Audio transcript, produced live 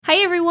Hi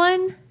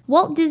everyone!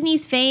 Walt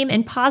Disney's fame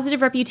and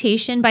positive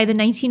reputation by the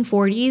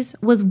 1940s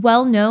was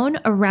well known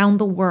around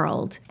the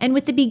world. And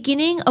with the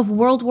beginning of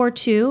World War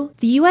II,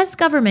 the US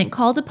government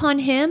called upon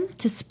him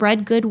to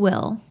spread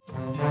goodwill.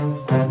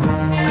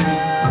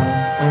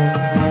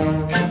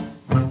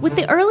 With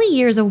the early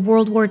years of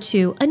World War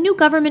II, a new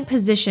government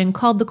position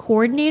called the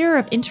Coordinator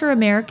of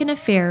Inter-American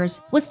Affairs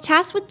was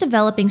tasked with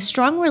developing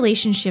strong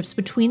relationships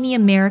between the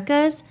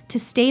Americas to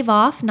stave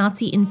off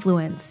Nazi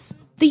influence.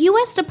 The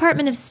U.S.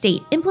 Department of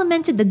State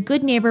implemented the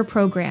Good Neighbor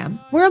program,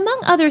 where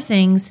among other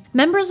things,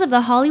 members of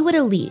the Hollywood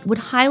elite would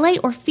highlight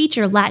or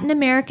feature Latin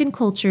American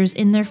cultures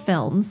in their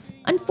films.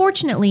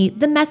 Unfortunately,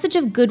 the message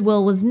of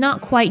goodwill was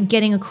not quite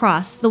getting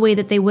across the way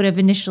that they would have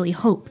initially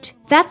hoped.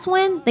 That's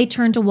when they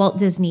turned to Walt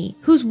Disney,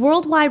 whose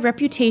worldwide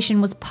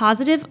reputation was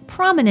positive,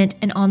 prominent,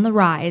 and on the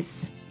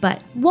rise.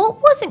 But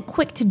Walt wasn't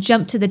quick to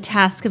jump to the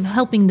task of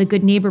helping the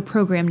Good Neighbor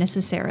program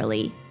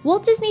necessarily.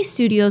 Walt Disney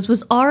Studios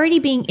was already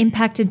being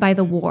impacted by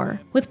the war,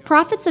 with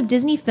profits of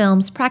Disney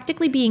films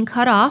practically being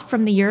cut off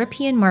from the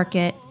European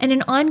market and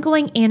an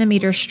ongoing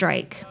animator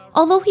strike.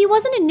 Although he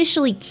wasn't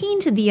initially keen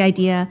to the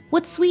idea,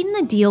 what sweetened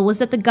the deal was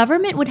that the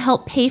government would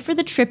help pay for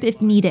the trip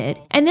if needed,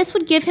 and this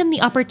would give him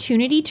the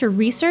opportunity to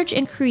research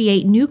and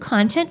create new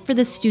content for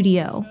the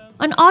studio.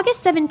 On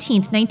August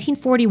 17,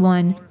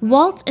 1941,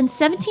 Walt and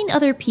 17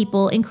 other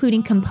people,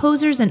 including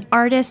composers and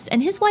artists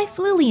and his wife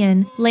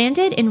Lillian,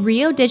 landed in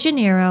Rio de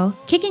Janeiro,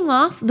 kicking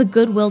off the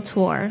Goodwill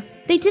tour.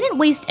 They didn't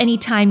waste any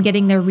time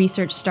getting their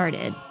research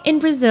started. In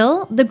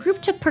Brazil, the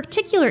group took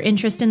particular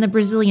interest in the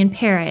Brazilian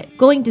parrot,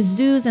 going to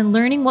zoos and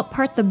learning what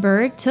part the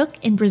bird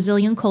took in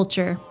Brazilian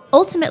culture.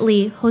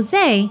 Ultimately,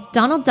 José,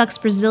 Donald Duck's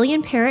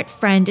Brazilian parrot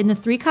friend in The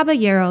Three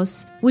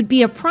Caballeros, would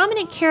be a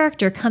prominent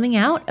character coming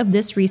out of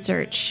this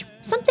research.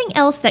 Something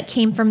else that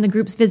came from the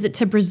group's visit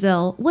to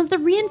Brazil was the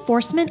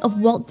reinforcement of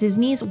Walt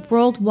Disney's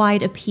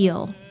worldwide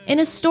appeal. In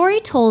a story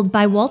told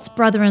by Walt's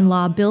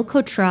brother-in-law, Bill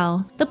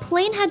Cottrell, the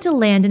plane had to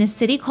land in a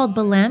city called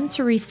Belém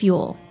to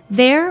refuel.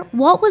 There,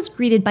 Walt was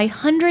greeted by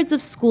hundreds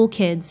of school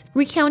kids,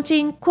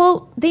 recounting,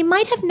 quote, "They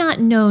might have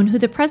not known who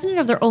the president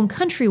of their own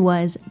country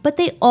was, but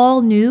they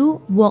all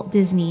knew Walt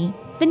Disney."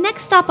 The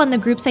next stop on the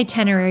group's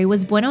itinerary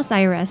was Buenos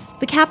Aires,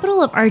 the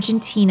capital of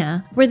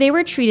Argentina, where they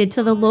were treated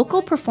to the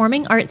local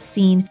performing arts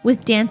scene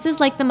with dances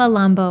like the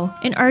malambo,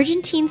 an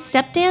Argentine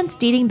step dance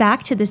dating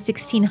back to the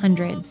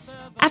 1600s.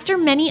 After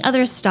many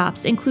other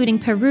stops, including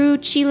Peru,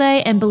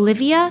 Chile, and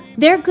Bolivia,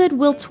 their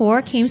Goodwill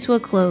tour came to a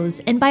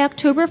close, and by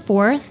October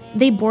 4th,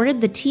 they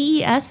boarded the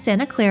TES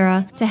Santa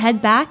Clara to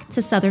head back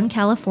to Southern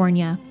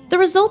California. The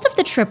result of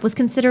the trip was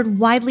considered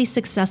widely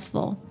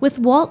successful, with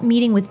Walt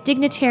meeting with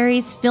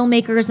dignitaries,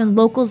 filmmakers, and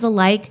locals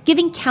alike,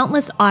 giving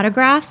countless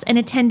autographs and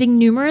attending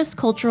numerous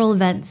cultural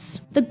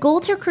events. The goal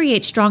to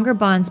create stronger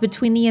bonds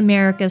between the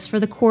Americas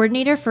for the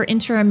Coordinator for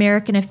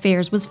Inter-American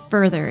Affairs was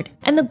furthered,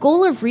 and the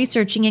goal of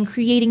researching and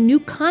creating new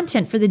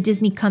content for the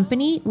Disney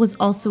company was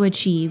also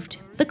achieved.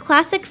 The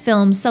classic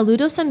films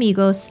Saludos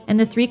Amigos and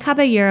The Three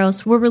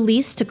Caballeros were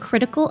released to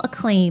critical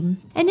acclaim.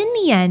 And in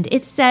the end,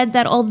 it's said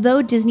that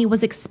although Disney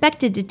was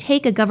expected to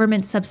take a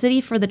government subsidy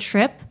for the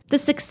trip, the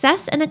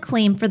success and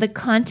acclaim for the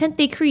content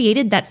they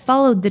created that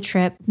followed the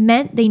trip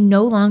meant they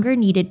no longer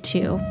needed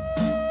to.